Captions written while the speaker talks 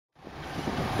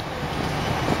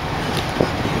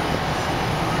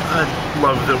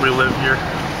love that we live here.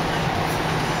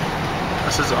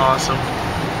 This is awesome.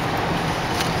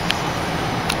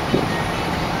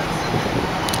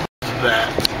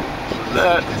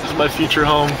 That is my future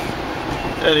home.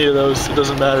 Any of those, it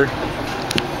doesn't matter.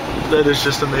 That is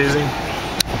just amazing.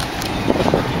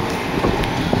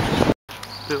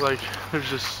 There's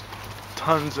just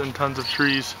tons and tons of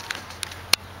trees.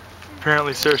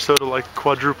 Apparently Sarasota like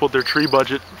quadrupled their tree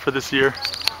budget for this year.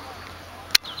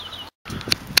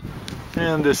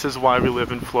 And this is why we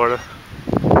live in Florida.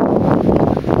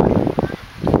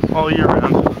 All year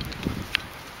round.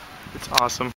 It's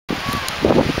awesome.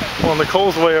 Well,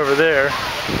 Nicole's way over there,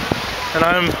 and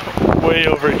I'm way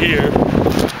over here,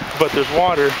 but there's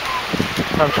water.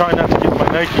 I'm trying not to get my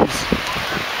Nikes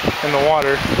in the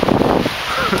water,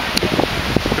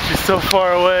 but she's so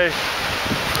far away.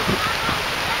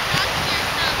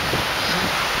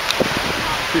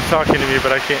 She's talking to me,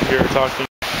 but I can't hear her talking.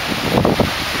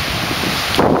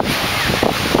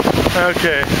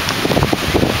 Okay,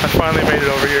 I finally made it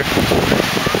over here.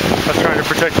 I was trying to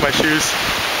protect my shoes,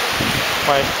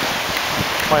 my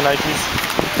Nikes.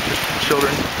 Just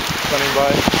children running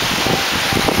by.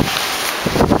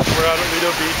 We're out at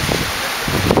Lido Beach,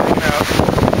 hanging out,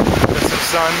 got some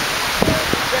sun.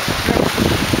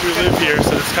 We live here,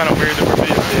 so it's kind of weird that we're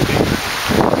videotaping.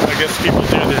 I guess people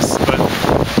do this, but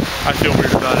I feel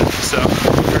weird about it, so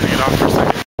we're turning it off for a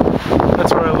second.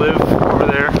 That's where I live, over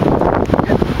there.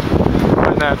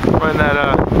 In that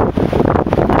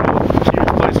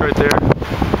huge place right there.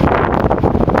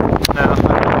 No, I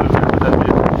don't live there, but that'd be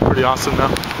pretty awesome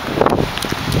though.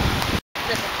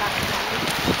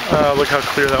 Look how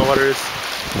clear that water is.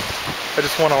 I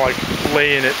just want to like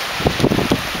lay in it.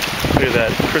 Look at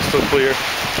that, crystal clear.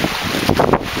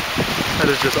 That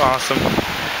is just awesome.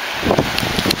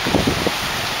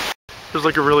 There's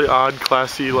like a really odd,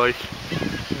 classy like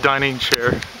dining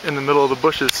chair in the middle of the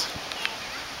bushes.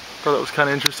 Thought that was kind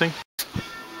of interesting.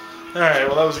 Alright,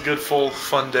 well that was a good, full,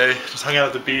 fun day. Just hung out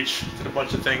at the beach, did a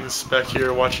bunch of things back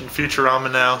here, watching Futurama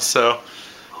now, so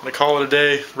I'm gonna call it a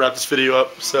day, wrap this video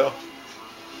up, so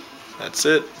that's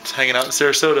it. Just hanging out in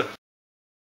Sarasota.